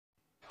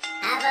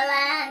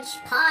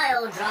Avalanche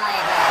Pile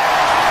Driver.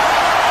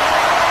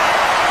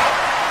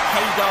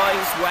 Hey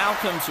guys,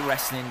 welcome to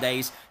Wrestling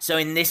Days. So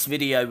in this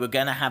video we're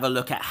going to have a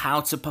look at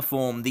how to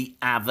perform the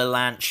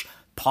Avalanche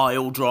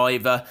Pile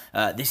Driver.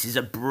 This is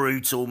a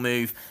brutal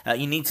move.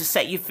 You need to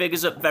set your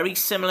figures up very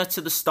similar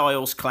to the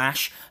Styles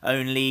Clash,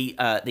 only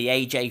the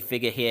AJ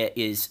figure here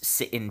is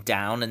sitting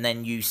down, and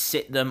then you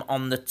sit them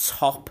on the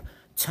top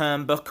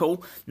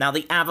turnbuckle. Now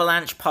the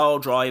Avalanche Pile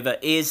Driver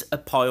is a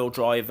pile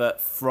driver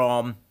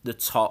from the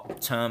top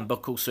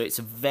turnbuckle, so it's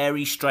a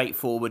very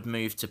straightforward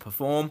move to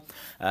perform.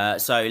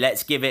 So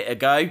let's give it a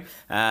go.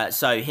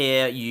 So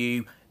here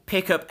you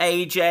pick up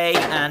AJ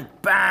and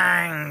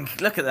bang!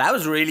 Look at that, that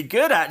was really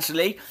good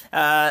actually.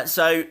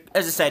 So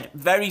as I said,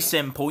 very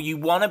simple. You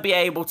want to be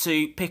able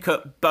to pick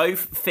up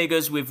both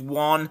figures with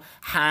one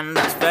hand.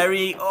 That's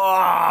very,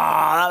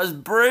 that was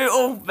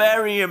brutal,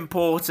 very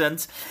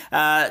important.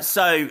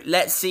 So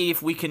let's see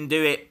if we can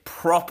do it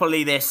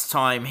properly this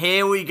time.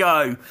 Here we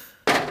go.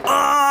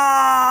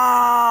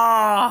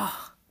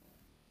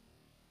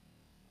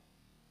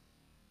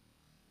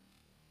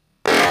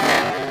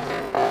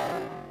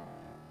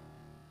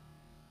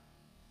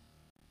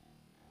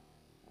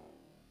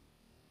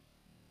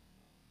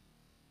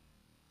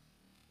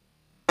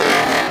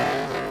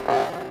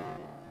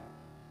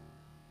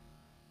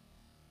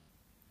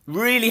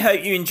 Really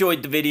hope you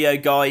enjoyed the video,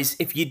 guys.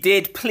 If you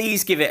did,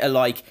 please give it a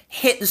like,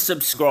 hit the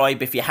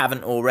subscribe if you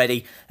haven't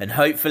already, and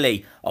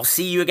hopefully I'll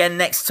see you again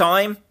next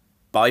time.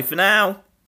 Bye for now.